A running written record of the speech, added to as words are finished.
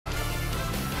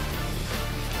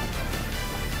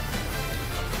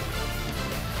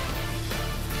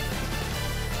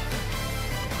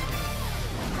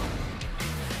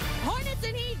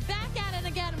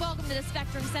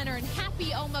Spectrum Center, and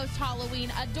happy almost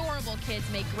Halloween. Adorable kids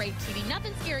make great TV.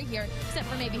 Nothing scary here, except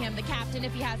for maybe him, the captain,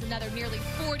 if he has another nearly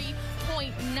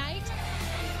 40-point night.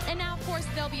 And now, of course,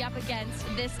 they'll be up against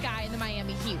this guy in the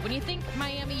Miami Heat. When you think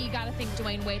Miami, you got to think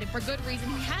Dwayne Wade, and for good reason.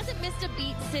 He hasn't missed a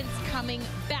beat since coming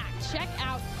back. Check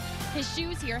out his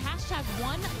shoes here. Hashtag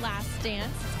one last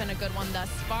dance. It's been a good one thus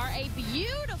far. A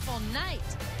beautiful night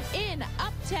in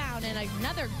Uptown and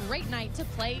another great night to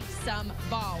play some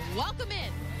ball. Welcome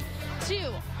in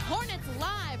to Hornets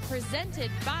Live,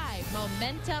 presented by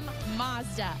Momentum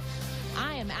Mazda.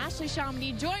 I am Ashley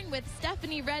ShahAhmadi, joined with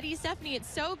Stephanie Reddy. Stephanie,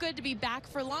 it's so good to be back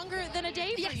for longer than a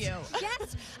day for you.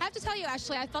 Yes, I have to tell you,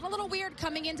 Ashley, I felt a little weird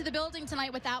coming into the building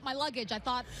tonight without my luggage. I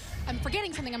thought, I'm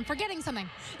forgetting something.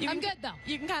 I'm good, though.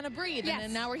 You can kind of breathe, yes.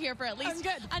 And now we're here for at least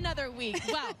another week.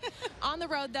 Well, on the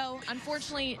road, though,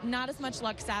 unfortunately, not as much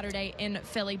luck Saturday in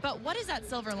Philly. But what is that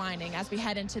silver lining as we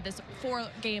head into this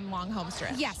 4-game-long home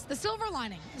stretch? Yes, the silver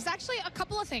lining. There's actually a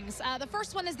couple of things. The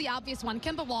first one is the obvious one.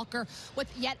 Kemba Walker with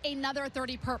yet another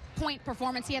 30-point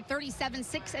performance. He had 37,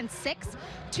 6, and 6.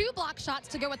 2 block shots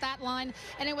to go with that line.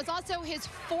 And it was also his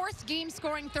 4th game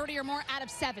scoring 30 or more out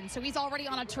of 7. So he's already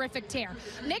on a terrific tear.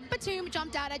 Nick Batum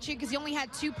jumped out at you because he only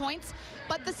had 2 points.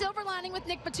 But the silver lining with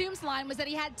Nick Batum's line was that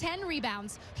he had 10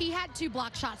 rebounds. He had 2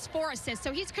 block shots, 4 assists.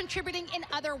 So he's contributing in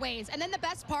other ways. And then the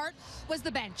best part was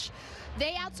the bench.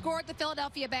 They outscored the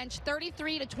Philadelphia bench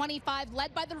 33-25,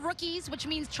 led by the rookies, which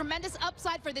means tremendous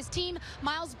upside for this team.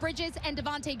 Miles Bridges and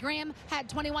Devontae Graham had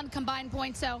 21 combined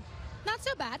points, so not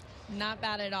so bad. Not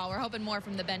bad at all. We're hoping more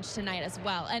from the bench tonight as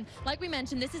well. And like we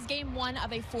mentioned, this is game 1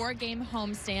 of a 4-game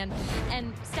homestand.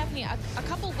 And Stephanie, a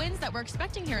couple wins that we're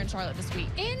expecting here in Charlotte this week.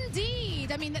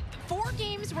 Indeed. I mean, 4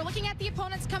 games. We're looking at the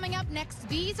opponents coming up next.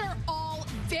 These are all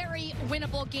very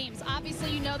winnable games.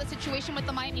 Obviously, you know the situation with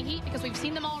the Miami Heat because we've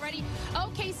seen them already.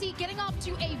 OKC getting off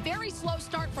to a very slow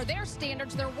start for their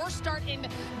standards, their worst start in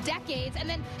decades. And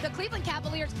then the Cleveland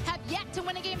Cavaliers have yet to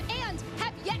win a game and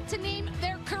have yet to name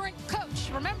their current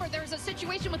coach. Remember, there's a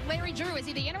situation with Larry Drew. Is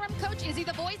he the interim coach? Is he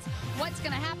the voice? What's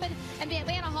going to happen? And the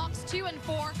Atlanta Hawks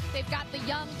 2-4. They've got the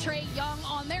young Trae Young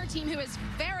on their team, who is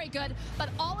very good. But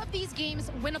all of these games,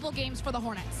 winnable games for the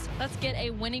Hornets. Let's get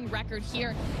a winning record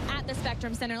here at the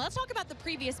Spectrum Center. Let's talk about the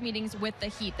previous meetings with the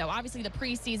Heat, though. Obviously, the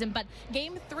preseason, but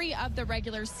game 3 of the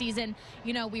regular season,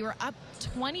 you know, we were up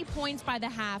 20 points by the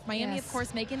half. Miami, of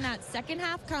course, making that second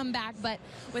half comeback, but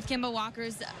with Kemba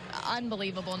Walker's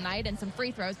unbelievable night and some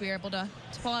free throws, we were able to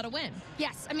pull out a win.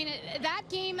 Yes, I mean, that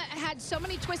game had so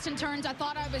many twists and turns. I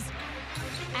thought I was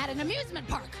at an amusement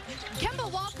park.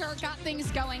 Kemba Walker got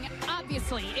things going,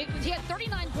 obviously. He had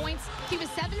 39 points. He was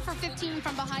 7 for 15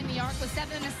 from behind the arc with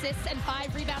 7 assists and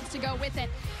 5 rebounds to go with it.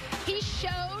 He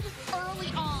showed early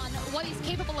on what he's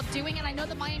capable of doing, and I know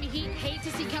the Miami Heat hate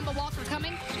to see Kemba Walker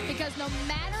coming because no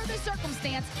matter the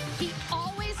circumstance, he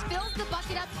always fills the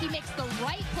bucket up. He makes the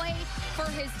right play for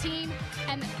his team.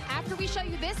 And after we show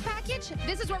you this package,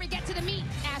 this is where we get to the meat,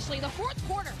 Ashley. The 4th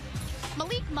quarter.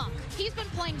 Malik Monk, he's been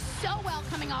playing so well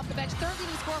coming off the bench. 3rd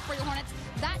leading scorer for your Hornets.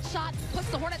 That shot puts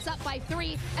the Hornets up by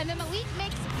 3. And then Malik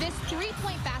makes this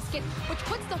 3-point basket, which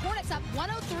puts the Hornets up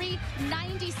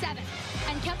 103-97.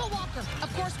 And Kemba Walker,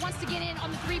 of course, wants to get in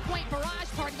on the 3-point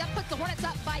barrage party. That puts the Hornets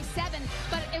up by 7.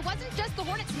 But it wasn't just the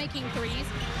Hornets making threes.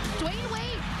 Dwayne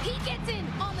Wade, he gets in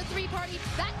on the 3 party.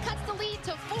 That cuts the lead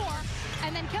to 4.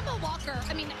 And then Kemba Walker,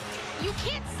 I mean, you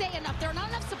can't say enough. There are not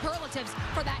enough superlatives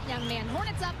for that young man.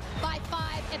 Hornets up by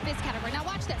 5 in this category. Now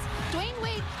watch this. Dwayne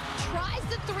Wade tries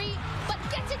the 3, but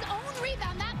gets his own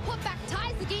rebound. That putback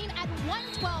ties the game at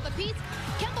 112 apiece.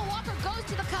 Kemba Walker goes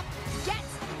to the cup,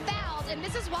 gets fouled, and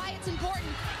this is why it's important.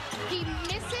 He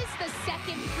misses the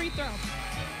 2nd free throw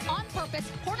on purpose.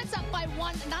 Hornets up by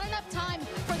 1. Not enough time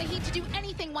for the Heat to do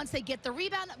anything once they get the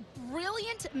rebound.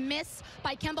 Brilliant miss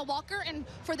by Kemba Walker. And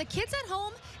for the kids at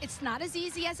home, it's not as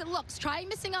easy as it looks. Try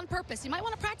missing on purpose. You might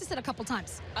want to practice it a couple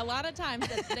times. A lot of times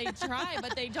they try,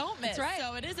 but they don't miss. That's right.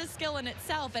 So it is a skill in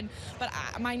itself. But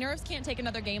my nerves can't take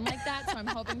another game like that, so I'm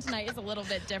hoping tonight is a little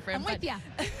bit different. I'm with ya.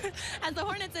 As the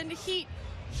Hornets and Heat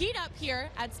heat up here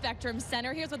at Spectrum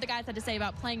Center, here's what the guys had to say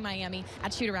about playing Miami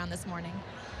at shoot-around this morning.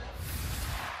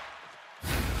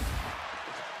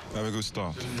 We have a good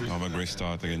start. We have a great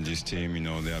start against this team. You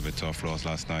know, they have a tough loss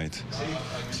last night.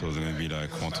 So they're going to be like,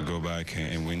 want to go back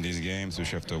and win these games,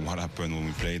 which after what happened when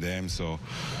we played them. So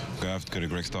we're going to have to get a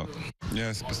great start.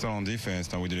 Yes, but still on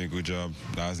defense. Now we did a good job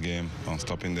last game on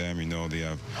stopping them. You know, they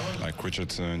have like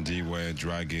Richardson, D-Wade,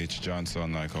 Dragic,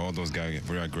 Johnson, like all those guys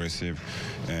very aggressive.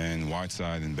 And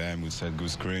Whiteside and Bam will set good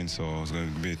screen. So it's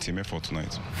going to be a team effort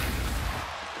tonight.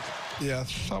 Yeah, I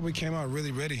thought we came out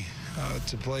really ready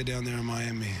to play down there in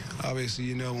Miami. Obviously,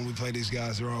 you know, when we play these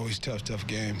guys, they're always tough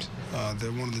games.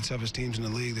 They're one of the toughest teams in the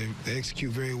league. They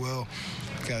execute very well.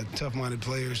 Got tough-minded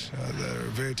players that are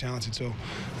very talented. So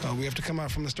we have to come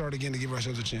out from the start again to give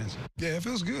ourselves a chance. Yeah, it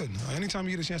feels good. Anytime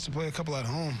you get a chance to play a couple at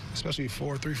home, especially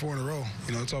 4 in a row,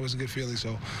 you know, it's always a good feeling.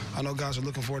 So I know guys are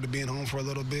looking forward to being home for a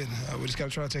little bit. We just got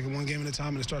to try to take it one game at a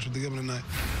time, and it starts with the good one tonight.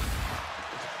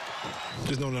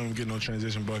 Just don't let them get no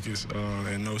transition buckets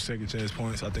and no second chance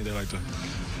points. I think they're like the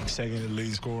second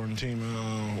lead scorer on the team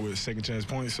with second chance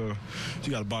points. So you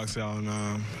got to box out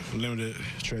and limited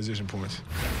transition points.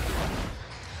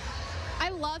 I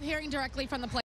love hearing directly from the players.